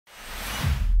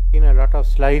seen a lot of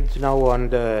slides now on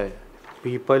the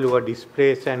people who are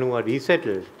displaced and who are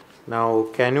resettled. Now,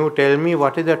 can you tell me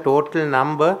what is the total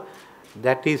number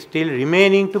that is still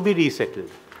remaining to be resettled?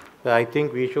 So I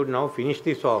think we should now finish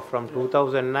this off from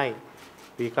 2009.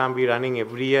 We can't be running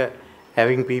every year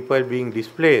having people being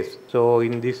displaced. So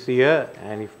in this year,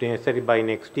 and if necessary by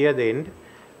next year, the end,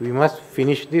 we must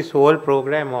finish this whole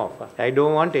program off. I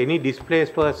don't want any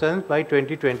displaced persons by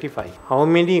 2025. How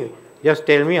many, just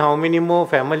tell me how many more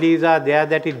families are there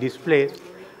that is displaced,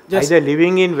 either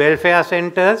living in welfare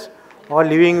centers or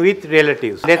living with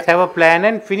relatives. Let's have a plan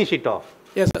and finish it off.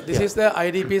 Yes, sir. This is the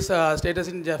IDP's status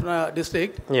in Jaffna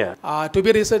district. Yeah. To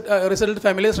be resettled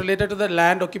families related to the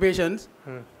land occupations,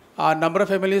 number of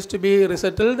families to be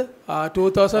resettled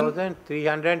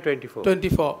 2,324.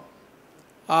 24.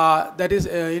 That is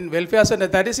in welfare center.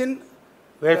 That is in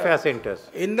welfare centers.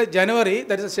 In the January,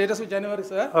 that is the status of January,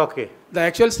 sir. Okay. The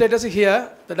actual status is here,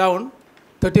 the down,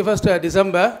 31st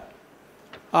December.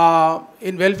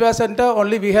 In welfare center,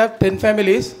 only we have 10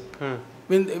 families.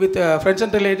 With friends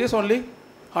and relatives, only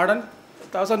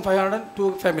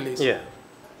 1,502 families. Yeah.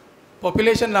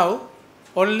 Population now,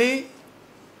 only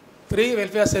 3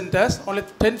 welfare centers, only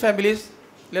 10 families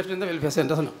left in the welfare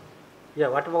centers now. Yeah,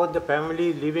 what about the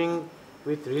family living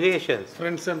with relations?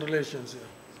 Friends and relations, yeah.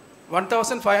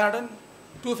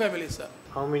 1,502 families, sir.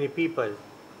 How many people?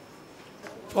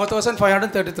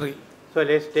 4,533. So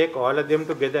let's take all of them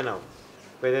together now.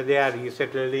 Whether they are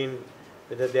resettled in,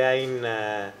 whether they are in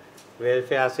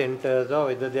welfare centers or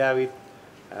whether they are with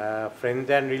friends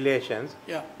and relations,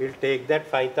 we'll take that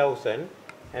 5,000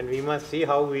 and we must see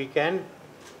how we can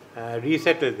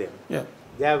resettle them. Yeah.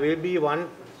 There will be one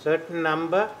certain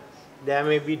number, there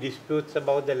may be disputes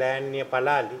about the land near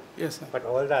Palali, yes, sir. But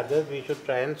all the others we should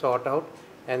try and sort out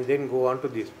and then go on to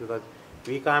this, because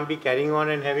we can't be carrying on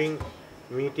and having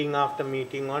meeting after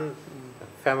meeting on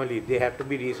family. They have to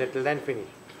be resettled and finished.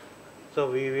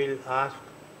 So we will ask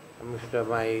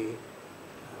my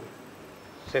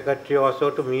secretary also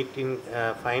to meet in,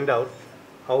 find out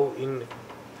how in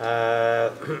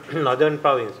northern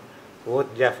province, both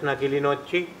Jaffna,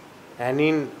 Kilinochchi and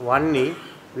in Vanni,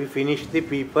 we finish the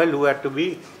people who have to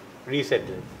be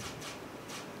resettled.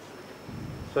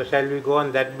 So shall we go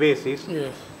on that basis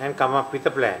and come up with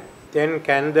a plan? Then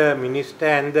can the minister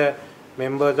and the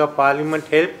members of parliament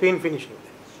help in finishing that?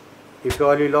 If you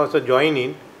all will also join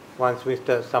in, once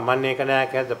Mr. Samannekanayak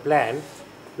has a plan,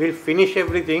 we'll finish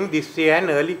everything this year and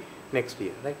early next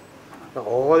year, right? So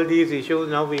all these issues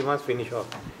now we must finish off.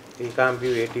 We can't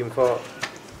be waiting for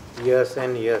years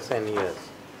and years and years.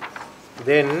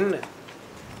 Then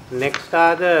next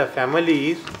are the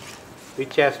families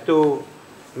which has to,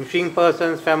 missing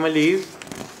persons families,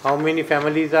 how many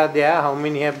families are there, how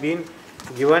many have been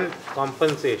given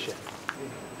compensation.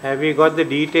 Have we got the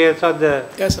details of the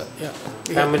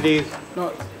families?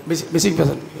 No, missing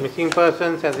person. Missing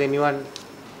persons, has anyone?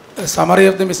 A summary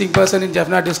of the missing person in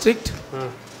Jaffna district.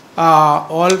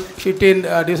 All 15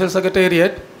 divisional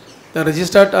secretariat. The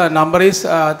registered number is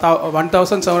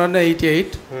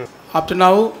 1,788. Up to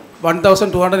now,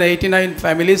 1,289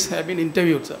 families have been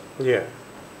interviewed, sir. Yeah.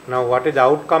 Now, what is the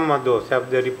outcome of those? Have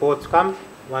the reports come?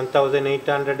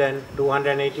 1,800 and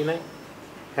 289?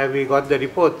 Have we got the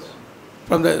reports?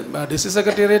 From the district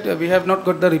secretariat, we have not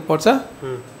got the reports, sir.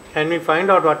 Can we find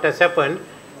out what has happened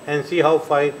and see how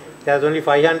there's only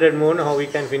 500 more, how we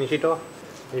can finish it off?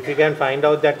 If we can find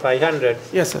out that 500,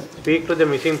 yes, sir. Speak to the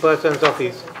missing persons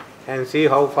office and see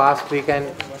how fast we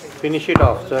can finish it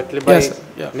off. Certainly by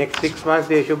next 6 months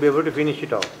they should be able to finish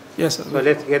it off. Yes, sir. So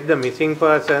let's get the missing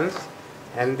persons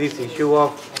and this issue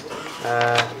of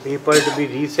people to be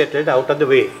resettled out of the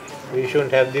way. We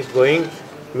shouldn't have this going,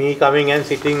 me coming and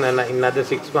sitting in another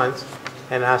 6 months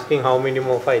and asking how many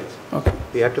more files. Okay.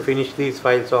 We have to finish these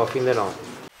files off in the north.